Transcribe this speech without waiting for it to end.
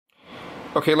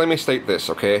Okay, let me state this,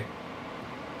 okay?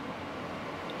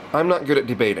 I'm not good at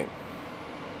debating.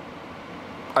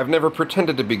 I've never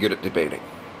pretended to be good at debating.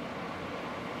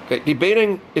 Okay,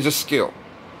 debating is a skill.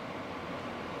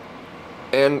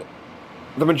 And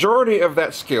the majority of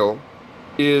that skill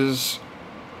is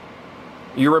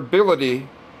your ability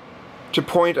to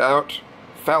point out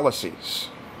fallacies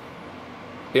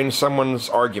in someone's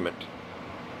argument.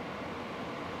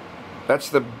 That's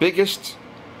the biggest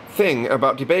thing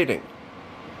about debating.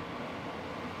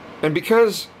 And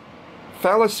because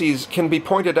fallacies can be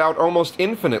pointed out almost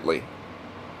infinitely,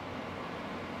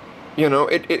 you know,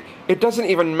 it doesn't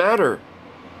even matter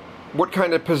what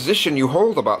kind of position you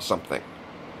hold about something.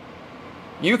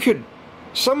 You could,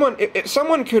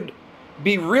 someone could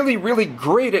be really, really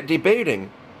great at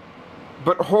debating,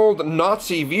 but hold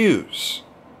Nazi views.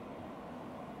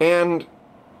 And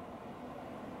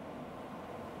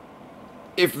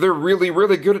if they're really,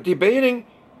 really good at debating,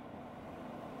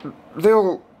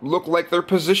 they'll look like their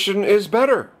position is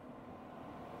better.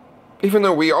 Even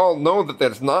though we all know that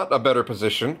that's not a better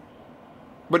position.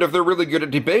 But if they're really good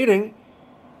at debating,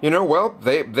 you know, well,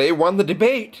 they won the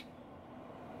debate.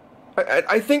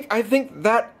 I think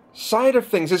that side of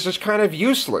things is just kind of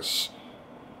useless.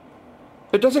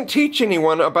 It doesn't teach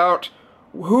anyone about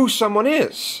who someone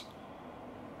is.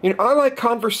 You know, I like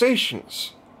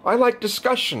conversations. I like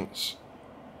discussions.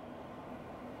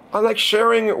 I like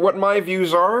sharing what my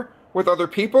views are with other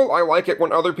people. I like it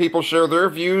when other people share their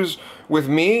views with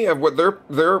me of what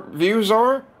their views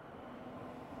are.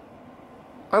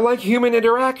 I like human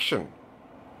interaction.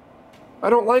 I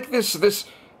don't like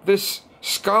this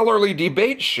scholarly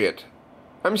debate shit.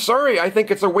 I'm sorry, I think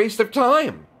it's a waste of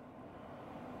time.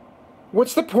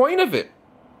 What's the point of it?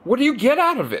 What do you get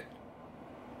out of it?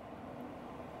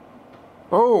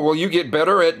 Oh, well, you get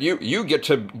better at, you get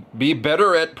to be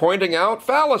better at pointing out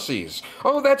fallacies.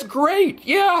 Oh, that's great,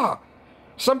 yeah.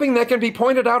 Something that can be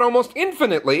pointed out almost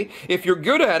infinitely if you're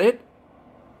good at it.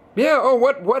 Yeah, oh,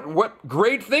 what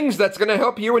great things that's going to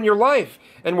help you in your life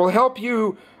and will help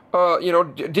you, you know,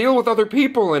 deal with other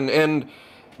people and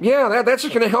yeah, that's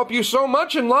just going to help you so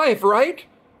much in life, right?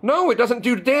 No, it doesn't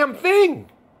do a damn thing.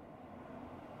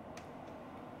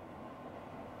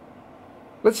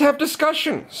 Let's have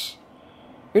discussions.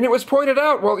 And it was pointed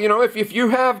out, well, you know, if you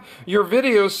have your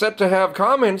videos set to have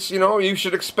comments, you know, you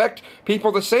should expect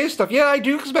people to say stuff. Yeah, I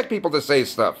do expect people to say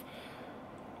stuff.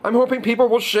 I'm hoping people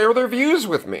will share their views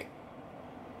with me.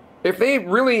 If they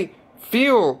really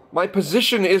feel my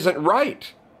position isn't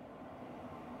right,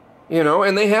 you know,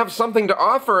 and they have something to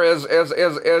offer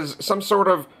as some sort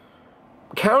of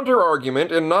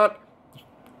counter-argument and not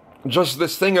just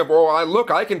this thing of, oh,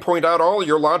 I can point out all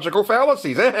your logical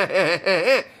fallacies.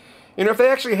 You know, if they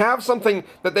actually have something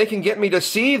that they can get me to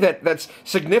see that's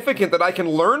significant that I can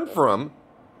learn from,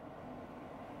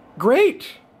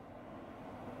 great.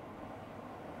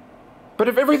 But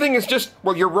if everything is just,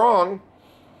 well, you're wrong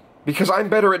because I'm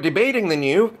better at debating than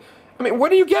you, I mean, what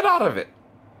do you get out of it?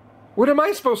 What am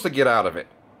I supposed to get out of it?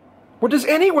 What does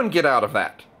anyone get out of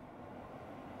that?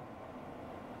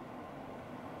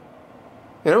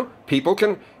 You know, people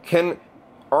can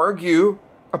argue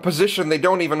a position they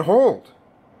don't even hold.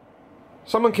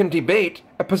 Someone can debate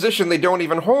a position they don't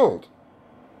even hold.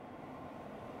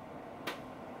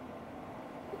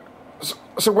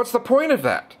 So what's the point of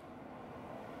that?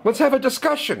 Let's have a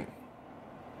discussion.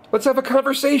 Let's have a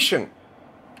conversation.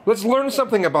 Let's learn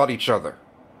something about each other.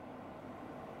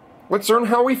 Let's learn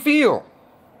how we feel.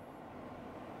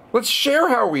 Let's share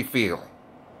how we feel.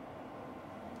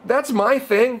 That's my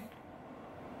thing.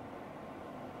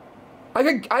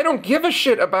 I don't give a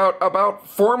shit about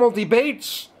formal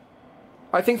debates.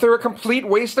 I think they're a complete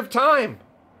waste of time.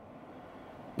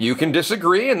 You can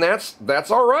disagree, and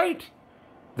that's all right.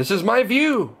 This is my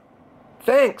view.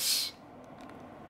 Thanks.